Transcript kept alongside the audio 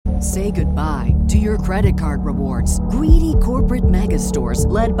Say goodbye to your credit card rewards. Greedy corporate mega stores,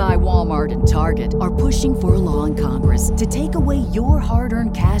 led by Walmart and Target, are pushing for a law in Congress to take away your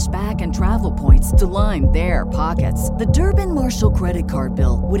hard-earned cash back and travel points to line their pockets. The Durbin-Marshall credit card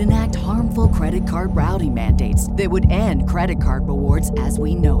bill would enact harmful credit card routing mandates that would end credit card rewards as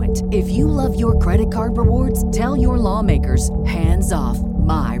we know it. If you love your credit card rewards, tell your lawmakers, hands off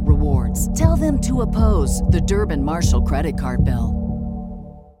my rewards. Tell them to oppose the Durbin-Marshall credit card bill.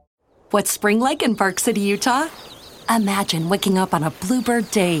 What's spring like in Park City, Utah? Imagine waking up on a bluebird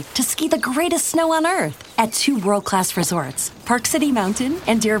day to ski the greatest snow on Earth at 2 world-class resorts, Park City Mountain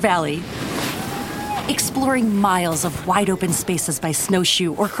and Deer Valley. Exploring miles of wide-open spaces by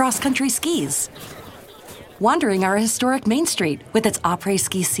snowshoe or cross-country skis. Wandering our historic Main Street with its après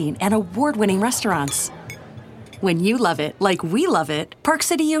ski scene and award-winning restaurants. When you love it like we love it, Park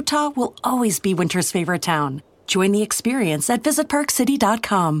City, Utah will always be winter's favorite town. Join the experience at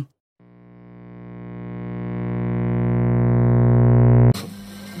visitparkcity.com.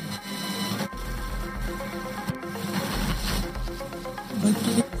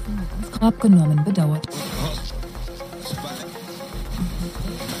 Abgenommen, bedauert.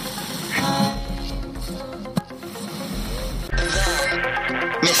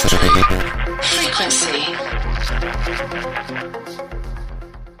 Mystery. Frequency.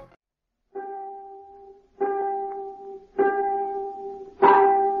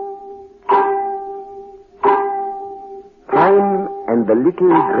 Crime and the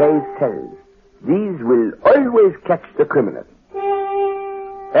little gray cells. These will always catch the criminal.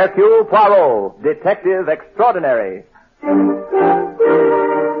 Hercule Poirot, Detective Extraordinary.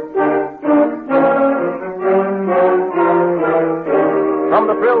 From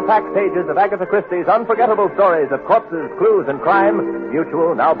the thrill-packed pages of Agatha Christie's unforgettable stories of corpses, clues, and crime,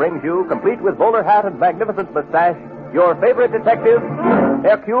 Mutual now brings you, complete with bowler hat and magnificent mustache, your favorite detective,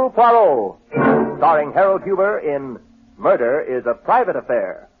 Hercule Poirot, starring Harold Huber in Murder is a Private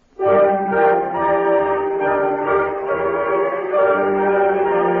Affair.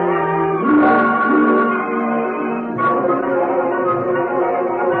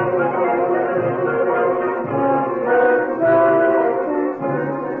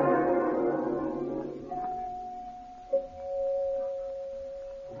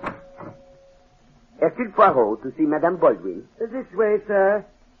 Hercule Poirot to see Madame Baldwin. This way, sir.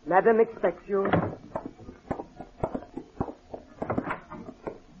 Madame expects you.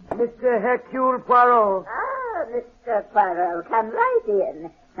 Mr. Hercule Poirot. Ah, Mr. Poirot, come right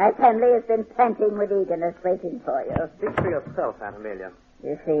in. My family has been panting with eagerness waiting for you. Speak for yourself, Aunt Amelia.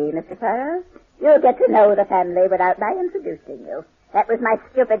 You see, Mr. Poirot, you'll get to know the family without my introducing you. That was my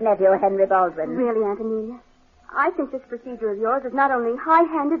stupid nephew, Henry Baldwin. Really, Aunt Amelia? I think this procedure of yours is not only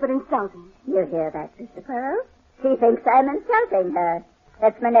high-handed but insulting. You hear that, Mr. Poirot? She thinks I'm insulting her.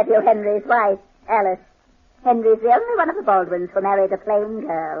 That's my nephew Henry's wife, Alice. Henry's the only one of the Baldwins who married a plain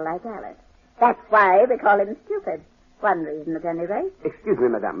girl like Alice. That's why we call him stupid. One reason, at any rate. Excuse me,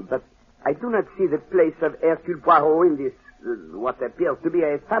 madame, but I do not see the place of Hercule Poirot in this, what appears to be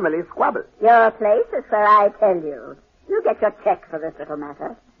a family squabble. Your place is where I tell you. You get your check for this little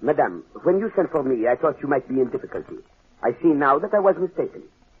matter. Madame, when you sent for me, I thought you might be in difficulty. I see now that I was mistaken.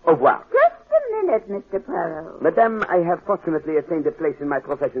 Au revoir. Just a minute, Mr. Poirot. Madame, I have fortunately attained a place in my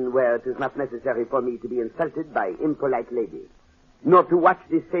profession where it is not necessary for me to be insulted by impolite ladies, nor to watch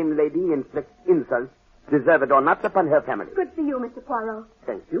this same lady inflict insults, deserved or not, upon her family. Good for you, Mr. Poirot.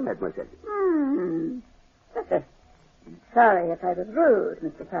 Thank you, mademoiselle. Sorry if I was rude,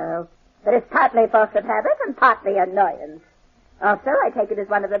 Mr. Poirot, but it's partly force of habit and partly annoyance. Also, I take it as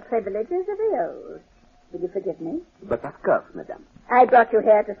one of the privileges of the oath. Will you forgive me? But of course, madame. I brought you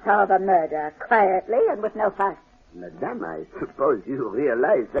here to solve a murder, quietly and with no fuss. Madame, I suppose you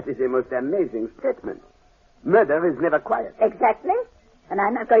realize that is a most amazing statement. Murder is never quiet. Exactly. And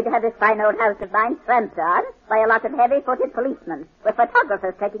I'm not going to have this fine old house of mine tramped on by a lot of heavy-footed policemen with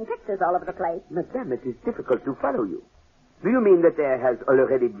photographers taking pictures all over the place. Madame, it is difficult to follow you. Do you mean that there has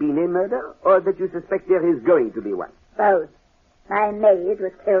already been a murder, or that you suspect there is going to be one? Both. My maid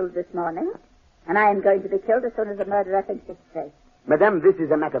was killed this morning, and I am going to be killed as soon as the murderer thinks it's safe. Madame, this is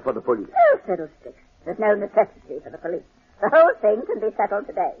a matter for the police. Oh, fiddlesticks. There's no necessity for the police. The whole thing can be settled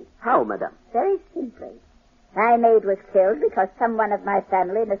today. How, madame? Very simply. My maid was killed because someone of my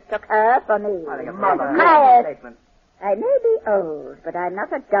family mistook her for me. Mother. Quiet. I may be old, but I'm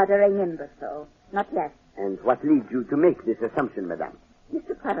not a doddering imbecile. Not yet. And what leads you to make this assumption, madame?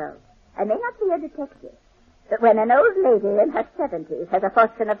 Mr. Poirot, I may not be a detective, but when an old lady in her 70s has a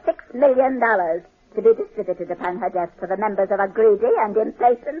fortune of $6 million to be distributed upon her death to the members of a greedy and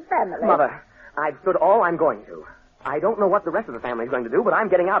impatient family... Mother, I've stood all I'm going to. I don't know what the rest of the family's going to do, but I'm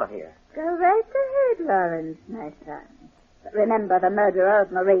getting out of here. Go right ahead, Lawrence, my son. But remember, the murderer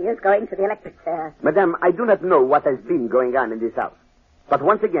of Marie is going to the electric chair. Madame, I do not know what has been going on in this house. But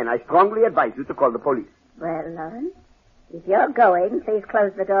once again, I strongly advise you to call the police. Well, Lawrence, if you're going, please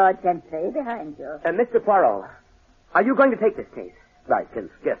close the door gently behind you. Mr. Poirot, are you going to take this case? I can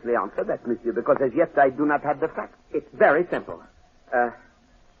scarcely answer that, monsieur, because as yet I do not have the facts. It's very simple.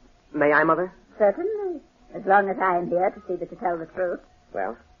 May I, Mother? Certainly, as long as I'm here to see that you tell the truth.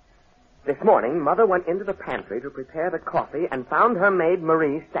 Well, this morning, Mother went into the pantry to prepare the coffee and found her maid,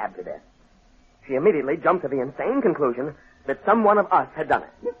 Marie, stabbed to death. She immediately jumped to the insane conclusion that some one of us had done it.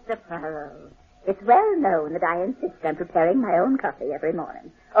 Mr. Poirot, it's well known that I insist on preparing my own coffee every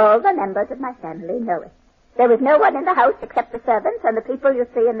morning. All the members of my family know it. There was no one in the house except the servants and the people you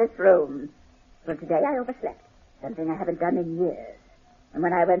see in this room. Well, today I overslept, something I haven't done in years. And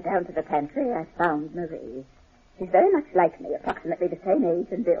when I went down to the pantry, I found Marie. She's very much like me, approximately the same age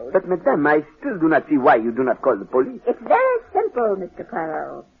and build. But, madame, I still do not see why you do not call the police. It's very simple, Mr.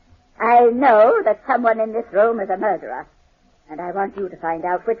 Poirot. I know that someone in this room is a murderer, and I want you to find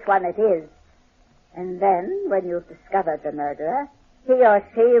out which one it is. And then, when you've discovered the murderer, he or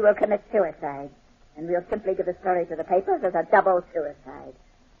she will commit suicide. And we'll simply give the story to the papers as a double suicide.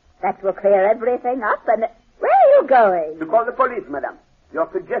 That will clear everything up, and... Where are you going? To call the police, madame. Your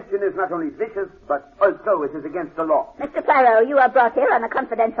suggestion is not only vicious, but also it is against the law. Mr. Poirot, you are brought here on a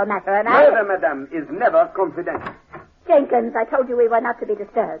confidential matter, and Murder, madame, is never confidential. Jenkins, I told you we were not to be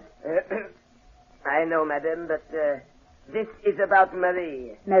disturbed. I know, madam, but this is about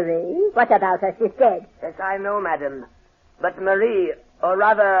Marie. Marie? What about her? She's dead. Yes, I know, madam. But Marie, or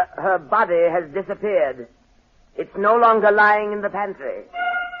rather, her body has disappeared. It's no longer lying in the pantry.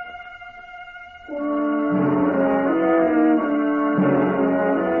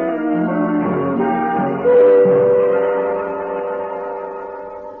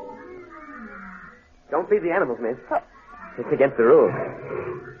 Don't feed the animals, miss. It's against the rules.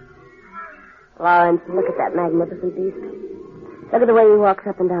 Lawrence, look at that magnificent beast. Look at the way he walks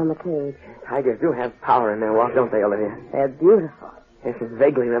up and down the cage. Tigers do have power in their walk, don't they, Olivia? They're beautiful. Yes, it's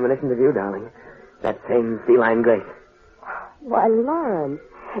vaguely reminiscent of you, darling. That same feline grace. Why, Lawrence,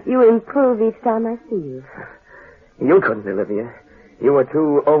 you improve each time I see you. You couldn't, Olivia. You were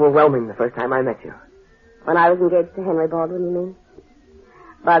too overwhelming the first time I met you. When I was engaged to Henry Baldwin, you mean?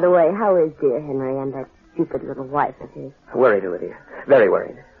 By the way, how is dear Henry and that stupid little wife of his? Worried, Olivia. Very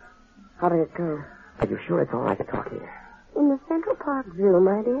worried. How did it go? Are you sure it's all right to talk here? In the Central Park Zoo,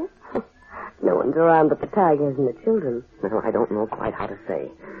 my dear. No one's around but the tigers and the children. No, I don't know quite how to say.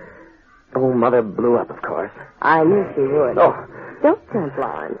 Oh, Mother blew up, of course. I knew she would. Oh. Don't jump,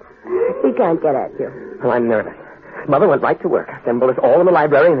 Lawrence. She can't get at you. Well, I'm nervous. Mother went right to work, assembled us all in the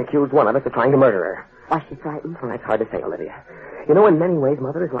library, and accused one of us of trying to murder her. Was she frightened? Well, that's hard to say, Olivia. You know, in many ways,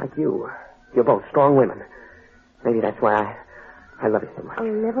 Mother is like you. You're both strong women. Maybe that's why I love you so much. Oh,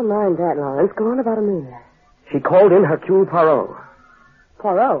 never mind that, Lawrence. Go on about Amelia. She called in Hercule Poirot.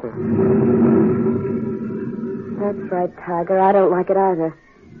 Poirot? That's right, Tiger. I don't like it either.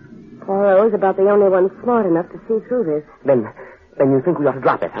 Poirot's about the only one smart enough to see through this. Then you think we ought to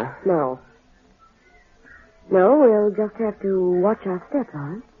drop it, huh? No. No, we'll just have to watch our steps,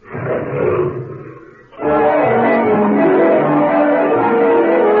 Lawrence.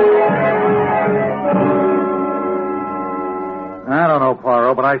 I don't know,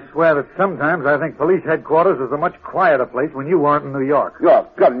 Poirot, but I swear that sometimes I think police headquarters is a much quieter place when you weren't in New York. Oh,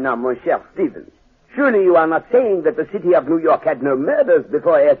 come now, mon cher Stevens. Surely you are not saying that the city of New York had no murders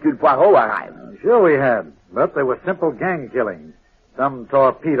before Hercule Poirot arrived. Sure we had, but they were simple gang killings. Some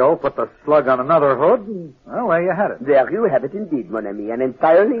torpedo put the slug on another hood. Well, there you had it. There you have it indeed, mon ami, an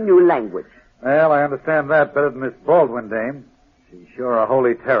entirely new language. Well, I understand that better than this Baldwin dame. She's sure a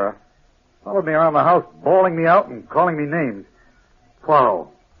holy terror. Followed me around the house, bawling me out and calling me names. Poirot,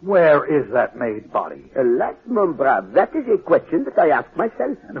 where is that maid body? Alas, mon brave, that is a question that I ask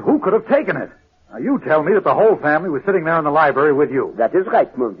myself. And who could have taken it? Now, you tell me that the whole family was sitting there in the library with you. That is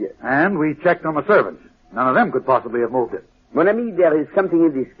right, mon vieux. And we checked on the servants. None of them could possibly have moved it. Mon ami, there is something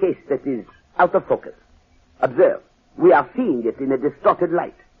in this case that is out of focus. Observe, we are seeing it in a distorted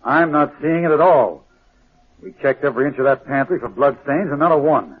light. I'm not seeing it at all. We checked every inch of that pantry for bloodstains and not a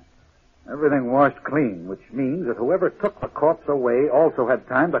one. Everything washed clean, which means that whoever took the corpse away also had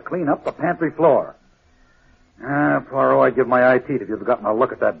time to clean up the pantry floor. Poirot, I'd give my eye teeth if you'd gotten a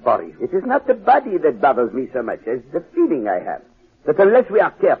look at that body. It is not the body that bothers me so much as the feeling I have that unless we are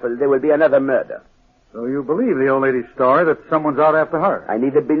careful, there will be another murder. So you believe the old lady's story that someone's out after her? I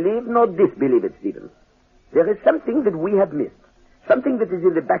neither believe nor disbelieve it, Stevens. There is something that we have missed. Something that is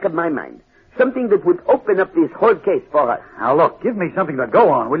in the back of my mind. Something that would open up this whole case for us. Now, look, give me something to go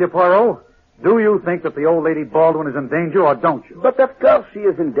on, will you, Poirot? Do you think that the old lady Baldwin is in danger, or don't you? But of course she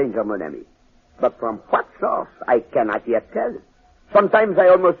is in danger, mon ami. But from what source, I cannot yet tell. Sometimes I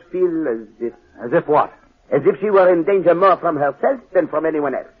almost feel as if... As if what? As if she were in danger more from herself than from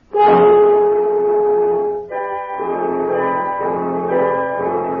anyone else.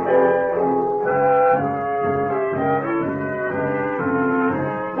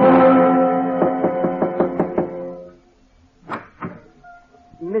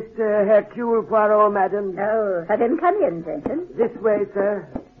 Mr. Hercule Poirot, madam. Oh, have him come in, Jenkins. This way, sir.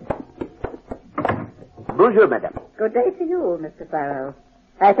 Bonjour, madame. Good day to you, Mr. Poirot.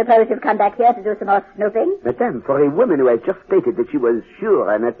 I suppose you've come back here to do some more snooping? Madame, for a woman who has just stated that she was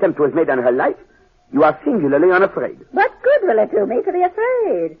sure an attempt was made on her life, you are singularly unafraid. What good will it do me to be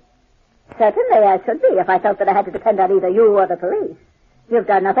afraid? Certainly I should be if I felt that I had to depend on either you or the police. You've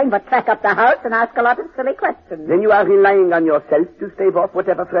done nothing but track up the house and ask a lot of silly questions. Then you are relying on yourself to stave off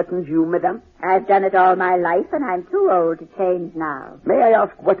whatever threatens you, madame? I've done it all my life, and I'm too old to change now. May I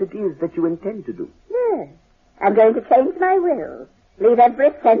ask what it is that you intend to do? Yes. I'm going to change my will. Leave every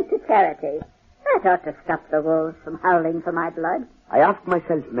cent to charity. That ought to stop the wolves from howling for my blood. I ask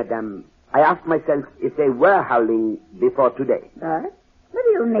myself, madame, if they were howling before today. What? What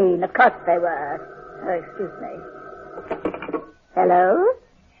do you mean? Of course they were. Oh, excuse me. Hello?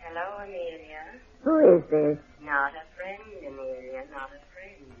 Hello, Amelia. Who is this? Not a friend, Amelia, not a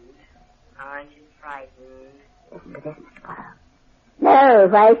friend. Aren't you frightened? Listen to this, Mr. Poirot. No,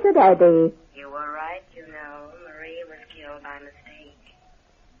 why should I be? You were right, you know. Marie was killed by mistake.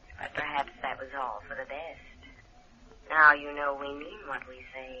 But perhaps that was all for the best. Now you know we mean what we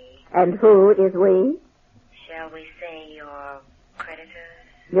say. And who is we? Shall we say your creditors?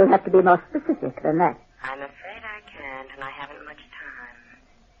 You'll have to be more specific than that. I'm afraid I can't, and I haven't much time.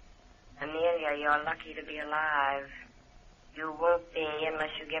 Amelia, you're lucky to be alive. You won't be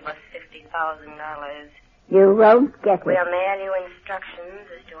unless you give us $50,000. You won't get it. We'll mail you instructions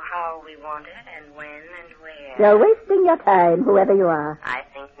as to how we want it and when and where. You're wasting your time, whoever you are. I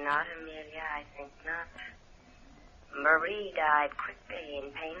think not, Amelia. I think not. Marie died quickly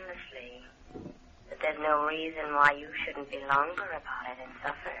and painlessly. But there's no reason why you shouldn't be longer about it and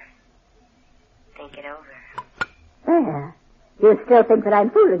suffer. Think it over. There. You still think that I'm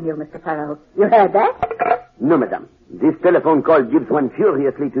fooling you, Mr. Poirot. You heard that? No, madame. This telephone call gives one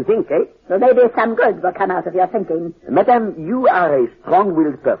furiously to think, eh? So maybe some good will come out of your thinking. Madame, you are a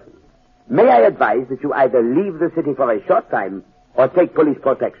strong-willed person. May I advise that you either leave the city for a short time or take police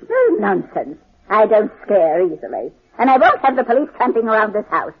protection? Oh, nonsense. I don't scare easily. And I won't have the police tramping around this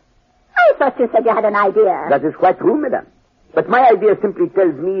house. I thought you said you had an idea. That is quite true, madame. But my idea simply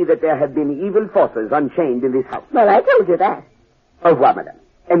tells me that there have been evil forces unchained in this house. Well, I told you that. Au revoir, madame.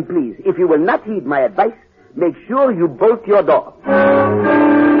 And please, if you will not heed my advice, make sure you bolt your door.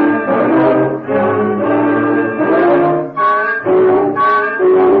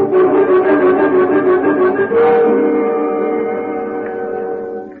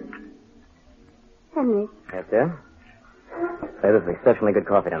 Henry. Yes, dear? Say, this is exceptionally good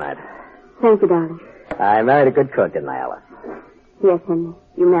coffee tonight. Thank you, darling. I married a good cook, didn't I, Alice? Yes, Henry.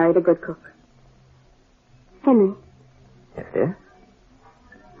 You married a good cook. Henry. Yes, dear?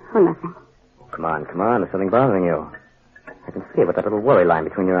 Oh, nothing. Come on. There's something bothering you. I can see it with that little worry line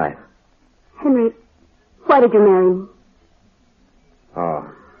between your eyes. Henry, why did you marry me? Oh.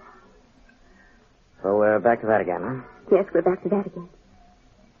 So we're back to that again, huh? Yes, we're back to that again.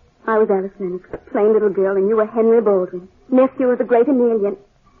 I was Alice Lennox, a plain little girl, and you were Henry Baldwin, nephew of the great Amelia.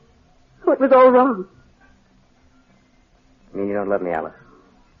 Oh, it was all wrong. You mean you don't love me, Alice?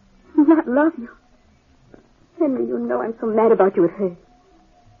 Not love you. Henry, you know I'm so mad about you it hurts.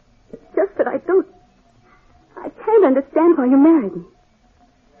 It's just that I can't understand why you married me.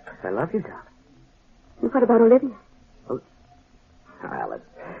 I love you, darling. And what about Olivia? Oh, Alice,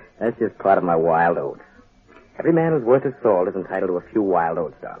 that's just part of my wild oats. Every man who's worth his salt is entitled to a few wild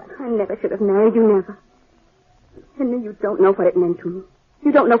oats, darling. I never should have married you, never. Henry, you don't know what it meant to me.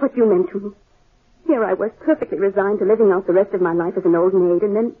 You don't know what you meant to me. Here I was, perfectly resigned to living out the rest of my life as an old maid,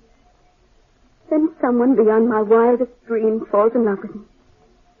 and then someone beyond my wildest dreams falls in love with me.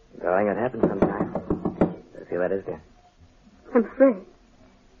 Darling, it happens sometimes. I see how that is, dear. I'm afraid.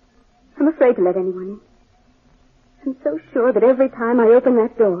 I'm afraid to let anyone in. I'm so sure that every time I open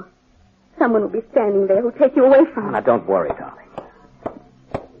that door, someone will be standing there who'll take you away from me. Now, don't worry, darling.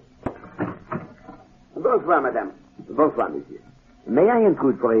 Bonsoir, madame. Bonsoir, monsieur. May I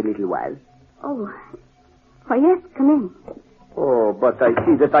intrude for a little while? Oh, why, yes, come in. Oh, but I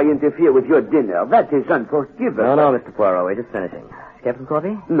see that I interfere with your dinner. That is unforgivable. No, Mr. Poirot, we're just finishing. Get some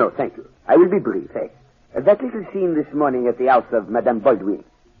coffee? No, thank you. I will be brief, eh? That little scene this morning at the house of Madame Baldwin,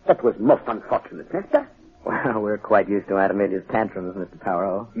 that was most unfortunate, n'est-ce pas? Well, we're quite used to Aunt Amelia's tantrums, Mr.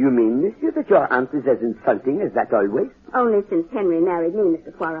 Poirot. You mean, monsieur, that your aunt is as insulting as that always? Only since Henry married me,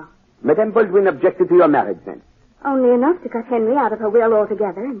 Mr. Poirot. Madame Baldwin objected to your marriage, then? Only enough to cut Henry out of her will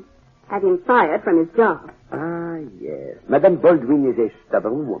altogether and have him fired from his job. Ah, yes. Madame Baldwin is a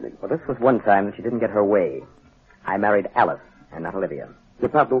stubborn woman. Well, this was one time that she didn't get her way. I married Alice and not Olivia.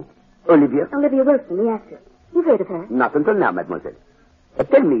 Pardon? Olivia? Olivia Wilson, the actress. You've heard of her? Not until now, mademoiselle.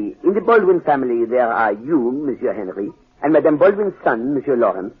 Tell me, in the Baldwin family, there are you, Monsieur Henry, and Madame Baldwin's son, Monsieur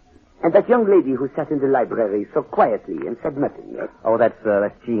Lawrence, and that young lady who sat in the library so quietly and said nothing, yes? Oh, that's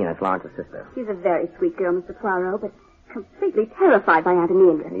Jean. That's Lawrence's sister. She's a very sweet girl, Mr. Poirot, but completely terrified by Aunt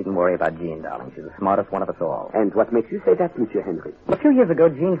Amelia. Needn't worry about Jean, darling. She's the smartest one of us all. And what makes you say that, Monsieur Henry? A few years ago,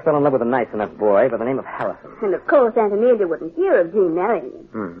 Jean fell in love with a nice enough boy by the name of Harrison. And of course, Aunt Amelia wouldn't hear of Jean marrying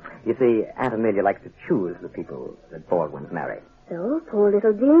him. You see, Aunt Amelia likes to choose the people that Baldwins marry. So, poor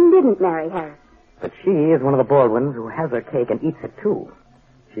little Jean didn't marry Harrison. But she is one of the Baldwins who has her cake and eats it, too.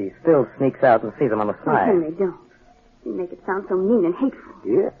 She still sneaks out and sees him on the Oh, side. Henry, don't. You make it sound so mean and hateful.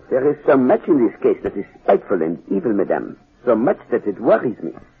 Yes, there is so much in this case that is spiteful and evil, madame. So much that it worries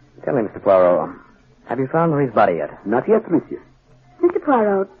me. Tell me, Mr. Poirot, have you found Marie's body yet? Not yet, monsieur. Mr.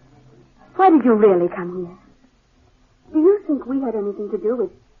 Poirot, why did you really come here? Do you think we had anything to do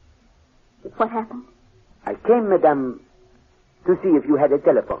with what happened? I came, madame, to see if you had a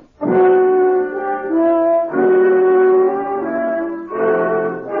telephone.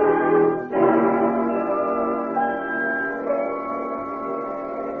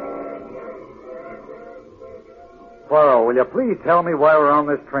 Poirot, will you please tell me why we're on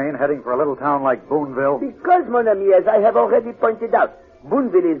this train heading for a little town like Boonville? Because, mon ami, as I have already pointed out,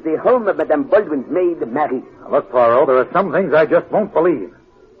 Boonville is the home of Madame Baldwin's maid, Marie. Now, look, Poirot, there are some things I just won't believe.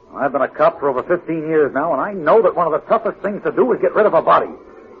 I've been a cop for over 15 years now, and I know that one of the toughest things to do is get rid of a body.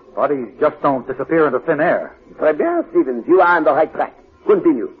 Bodies just don't disappear into thin air. Très bien, Stevens. You are on the right track.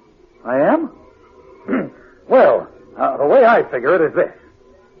 Continue. I am? Well, the way I figure it is this.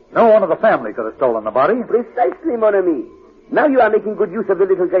 No one of the family could have stolen the body. Precisely, mon ami. Now you are making good use of the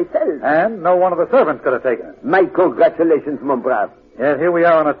little gray cells. And no one of the servants could have taken it. My congratulations, mon brave. Yet here we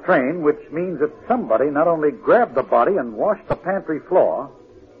are on a train, which means that somebody not only grabbed the body and washed the pantry floor,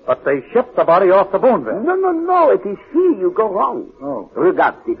 but they shipped the body off to Boonville. No. It is here you go wrong. Oh.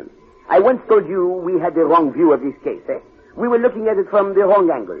 Regard, Stephen. I once told you we had the wrong view of this case, eh? We were looking at it from the wrong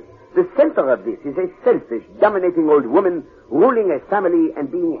angle. The center of this is a selfish, dominating old woman ruling a family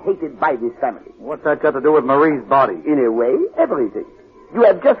and being hated by this family. What's that got to do with Marie's body? In a way, everything. You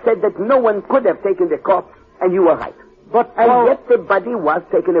have just said that no one could have taken the corpse, and you were right. And yet the body was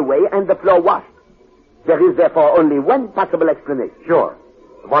taken away and the floor washed. There is therefore only one possible explanation. Sure.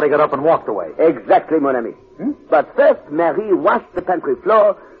 The body got up and walked away. Exactly, mon ami. But first, Marie washed the pantry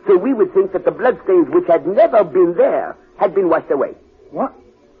floor, so we would think that the bloodstains which had never been there had been washed away. What?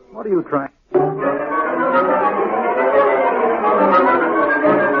 What are you trying?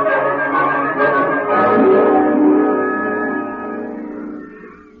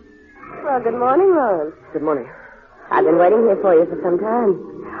 Well, good morning, Lawrence. Good morning. I've been waiting here for you for some time.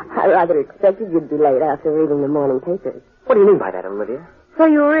 I rather expected you'd be late after reading the morning papers. What do you mean by that, Olivia? So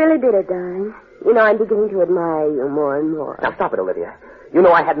you really did it, darling. You know, I'm beginning to admire you more and more. Now, stop it, Olivia. You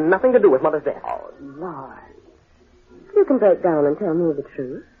know I had nothing to do with Mother's death. Oh, Lord. You can break down and tell me the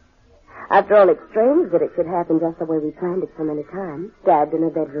truth. After all, it's strange that it should happen just the way we planned it so many times. Stabbed in a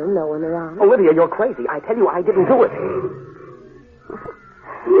bedroom, no one around. Olivia, you're crazy. I tell you, I didn't do it.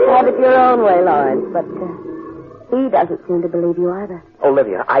 Have it your own way, Lawrence, but he doesn't seem to believe you either.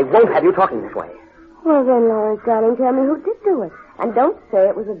 Olivia, I won't have you talking this way. Well, then, Lawrence, darling, tell me who did do it. And don't say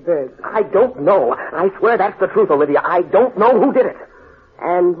it was a burglar. I don't know. I swear that's the truth, Olivia. I don't know who did it.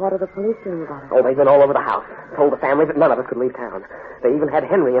 And what are the police doing about it? Oh, they've been all over the house. Told the family that none of us could leave town. They even had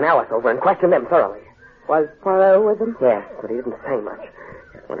Henry and Alice over and questioned them thoroughly. Was Poirot with them? Yes, but he didn't say much.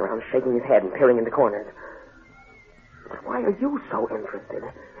 Just went around shaking his head and peering into corners. But why are you so interested?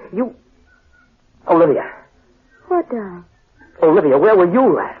 You... Olivia. What, darling? Olivia, where were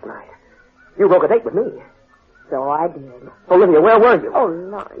you last night? You broke a date with me. So I did. Olivia, where were you? Oh,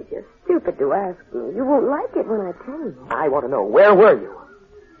 Lawrence, you're stupid to ask me. You won't like it when I tell you. I want to know, where were you?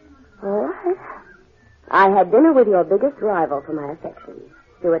 All right. I had dinner with your biggest rival for my affections,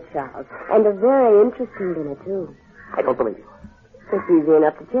 Stuart Charles. And a very interesting dinner, too. I don't believe you. It's easy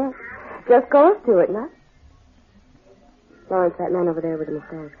enough to check. Just call Stuart, not? Lawrence, that man over there with the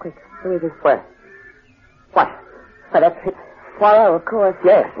mustache. Quick, who is he? Where? What? Why, that's it. Poirot, of course.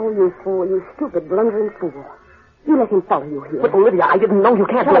 Yes. Oh, you fool, you stupid, blundering fool. You let him follow you here. But, Olivia, I didn't know. You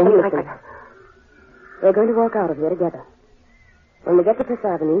can't blame me. Listen. We're going to walk out of here together. When we get to Fifth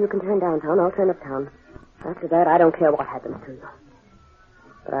Avenue, you can turn downtown. I'll turn uptown. After that, I don't care what happens to you.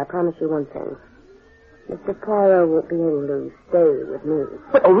 But I promise you one thing. Mr. Poirot won't be able to stay with me.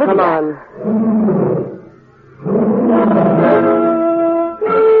 But, Olivia... Come on.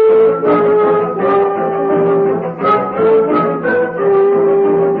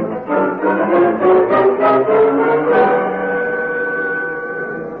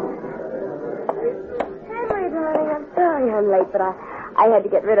 Henry, darling, I'm sorry I'm late, but I had to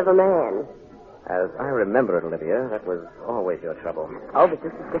get rid of a man. As I remember it, Olivia, that was always your trouble. Oh, but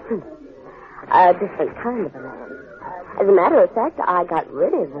this is different. A different kind of a man. As a matter of fact, I got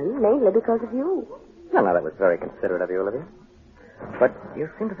rid of him mainly because of you. Well, now, that was very considerate of you, Olivia. But you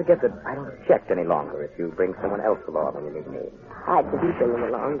seem to forget that I don't object any longer if you bring someone else along when you need me. I didn't bring him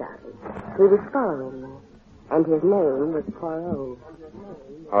along, darling. He was following me. And his name was Poirot.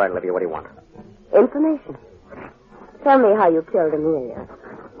 All right, Olivia, what do you want? Information. Tell me how you killed Amelia.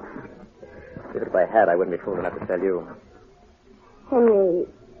 Even if I had, I wouldn't be fool enough to tell you. Henry,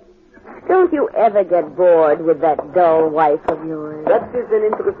 don't you ever get bored with that dull wife of yours? That is an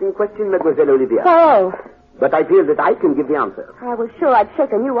interesting question, Mademoiselle Olivia. Oh. But I feel that I can give the answer. I was sure I'd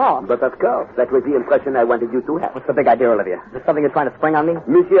shaken you off. But of course, that was the impression I wanted you to have. What's the big idea, Olivia? Is this something you're trying to spring on me?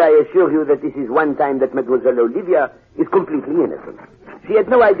 Monsieur, I assure you that this is one time that Mademoiselle Olivia is completely innocent. She had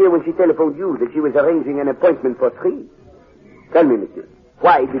no idea when she telephoned you that she was arranging an appointment for 3. Tell me, monsieur,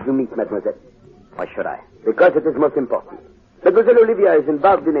 why did you meet Mademoiselle? Why should I? Because it is most important. Mademoiselle Olivia is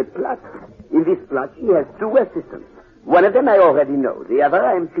involved in a plot. In this plot, she has 2 assistants. One of them I already know. The other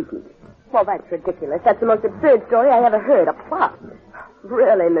I am seeking. Well, that's ridiculous. That's the most absurd story I ever heard. A plot.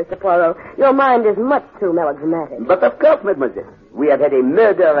 Really, Mr. Poirot, your mind is much too melodramatic. But of course, mademoiselle. We have had a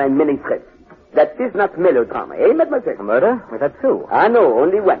murder and many threats. That is not melodrama, eh, mademoiselle? A murder? We've had 2. Ah, no,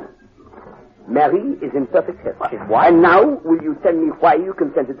 only one. Mary is in perfect health. She's what? And now, will you tell me why you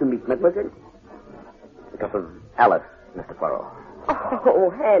consented to meet mademoiselle? Because of Alice, Mr. Poirot.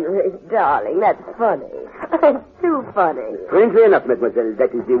 Oh, Henry, darling, that's funny. It's too funny. Strangely enough, mademoiselle,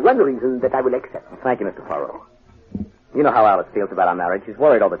 that is the one reason that I will accept. Thank you, Mr. Poirot. You know how Alice feels about our marriage. She's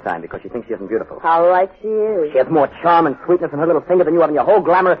worried all the time because she thinks she isn't beautiful. How right she is. She has more charm and sweetness in her little finger than you have in your whole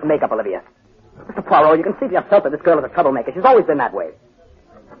glamorous makeup, Olivia. Mr. Poirot, you can see for yourself that this girl is a troublemaker. She's always been that way.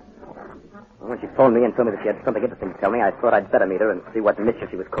 When she phoned me and told me that she had something interesting to tell me, I thought I'd better meet her and see what mischief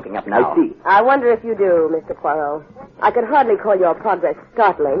she was cooking up now. I see. I wonder if you do, Mr. Poirot. I could hardly call your progress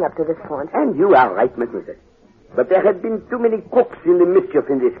startling up to this point. And you are right, mademoiselle. But there have been too many cooks in the mischief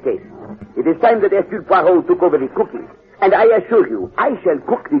in this case. It is time that Hercule Poirot took over the cooking. And I assure you, I shall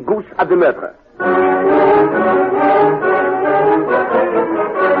cook the goose of the murderer.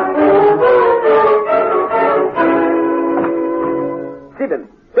 Stephen,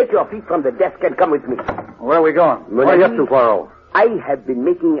 take your feet from the desk and come with me. Where are we going? Where are you up to, Poirot? I have been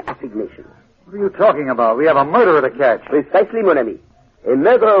making assignations. What are you talking about? We have a murderer to catch. Precisely, mon ami. A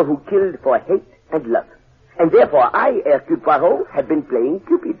murderer who killed for hate and love. And therefore, I, Hercule Poirot, have been playing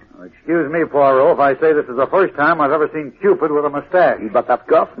Cupid. Excuse me, Poirot, if I say this is the first time I've ever seen Cupid with a mustache. But of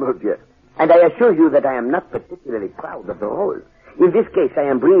course, mon Dieu. And I assure you that I am not particularly proud of the role. In this case, I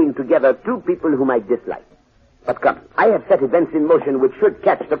am bringing together 2 people whom I dislike. But come, I have set events in motion which should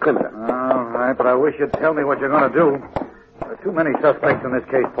catch the criminal. All right, but I wish you'd tell me what you're going to do. There are too many suspects in this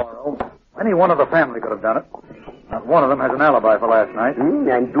case, Poirot. Any one of the family could have done it. Not one of them has an alibi for last night.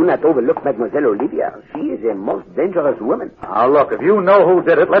 And do not overlook Mademoiselle Olivia. She is a most dangerous woman. Now, look, if you know who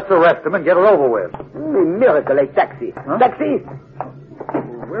did it, let's arrest him and get it over with. A miracle, a taxi. Huh? Taxi!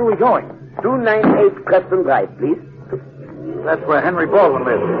 Where are we going? 298 Preston Drive, please. That's where Henry Baldwin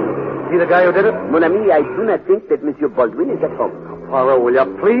lives. Is he the guy who did it? Mon ami, I do not think that Monsieur Baldwin is at home. Poirot, will you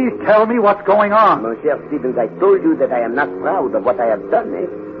please tell me what's going on? Monsieur Stevens, I told you that I am not proud of what I have done, eh?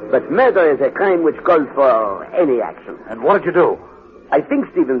 But murder is a crime which calls for any action. And what did you do? I think,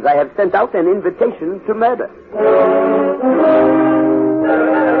 Stevens, I have sent out an invitation to murder.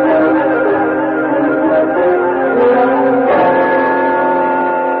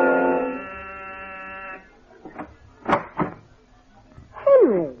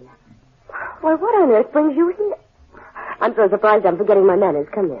 Henry. Well, what on earth brings you here? I'm so surprised I'm forgetting my manners.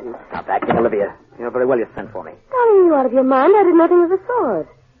 Come in. Now, back in, Olivia. You know very well you sent for me. Darling, you out of your mind? I did nothing of the sort.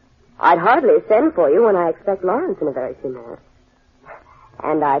 I'd hardly send for you when I expect Lawrence in a very few minutes.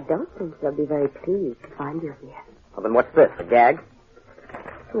 And I don't think she'll be very pleased to find you here. Well, then what's this, a gag?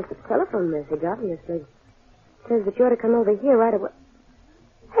 It's a telephone message, obviously. It says that you're to come over here right away.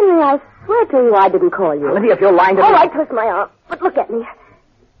 Henry, I swear to you I didn't call you. Olivia, if you're lying to me... All right, twist my arm. But look at me.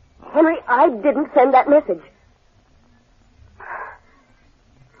 Henry, I didn't send that message.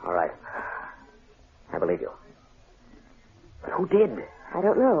 believe you. But who did? I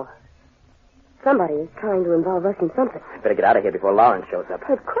don't know. Somebody is trying to involve us in something. Better get out of here before Lawrence shows up.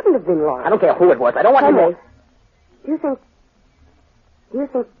 It couldn't have been Lawrence. I don't care who it was. I don't want Henry, to... Do you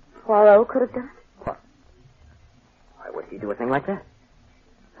think Poirot could have done it? What? Why would he do a thing like that?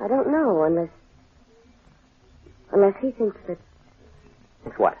 I don't know, unless he thinks that...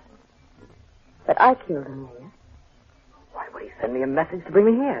 It's what? That I killed Amelia. Why would he send me a message to bring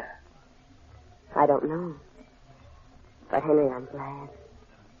me here? I don't know. But, Henry, I'm glad.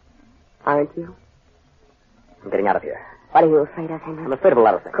 Aren't you? I'm getting out of here. What are you afraid of, Henry? I'm afraid of a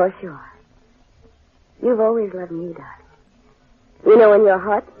lot of things. Of course you are. You've always loved me, darling. You know in your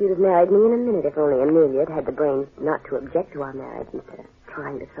heart you'd have married me in a minute if only Amelia had had the brains not to object to our marriage instead of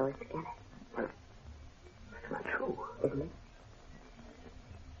trying to sew us together. Well, that's not true. Isn't it?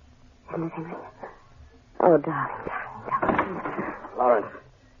 Isn't it, Henry? Oh, darling. Lawrence.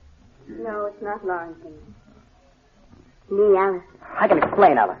 No, it's not Lawrence, Henry. Me, Alice. I can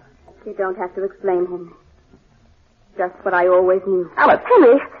explain, Alice. You don't have to explain, Henry. Just what I always knew. Alice!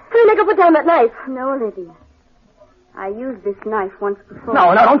 Henry, make her put down that knife. No, Olivia. I used this knife once before.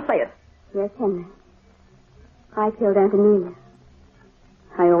 No, don't say it. Yes, Henry. I killed Aunt Amelia.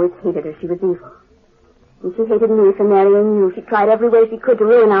 I always hated her. She was evil. And she hated me for marrying you. She tried every way she could to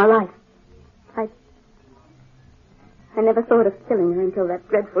ruin our life. I never thought of killing her until that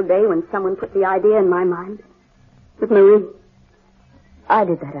dreadful day when someone put the idea in my mind. With Marie. I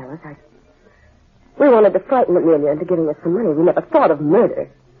did that, Alice. We wanted to frighten Amelia into giving us some money. We never thought of murder.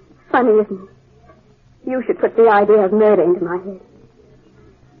 Funny, isn't it? You should put the idea of murder into my head.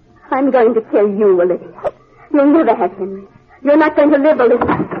 I'm going to kill you, Olivia. You'll never have Henry. You're not going to live,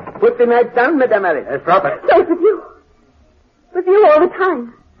 Olivia. Put the knife down, Madame Alice. Drop it. So it was you. It was you all the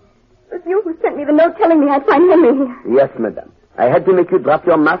time. It was you who sent me the note telling me I'd find Henry here. Yes, Madame. I had to make you drop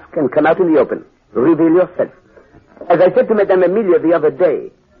your mask and come out in the open. Reveal yourself. As I said to Madame Amelia the other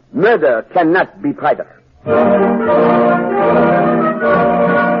day, murder cannot be private.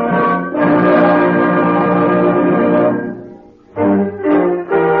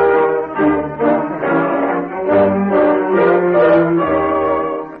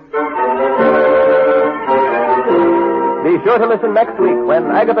 Be sure to listen next week when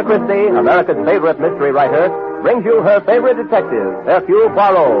Agatha Christie, America's favorite mystery writer, brings you her favorite detective, Hercule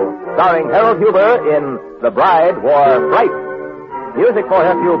Poirot, starring Harold Huber in The Bride Wore Fright. Music for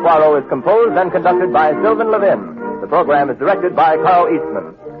Hercule Poirot is composed and conducted by Sylvan Levin. The program is directed by Carl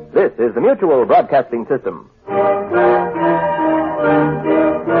Eastman. This is the Mutual Broadcasting System.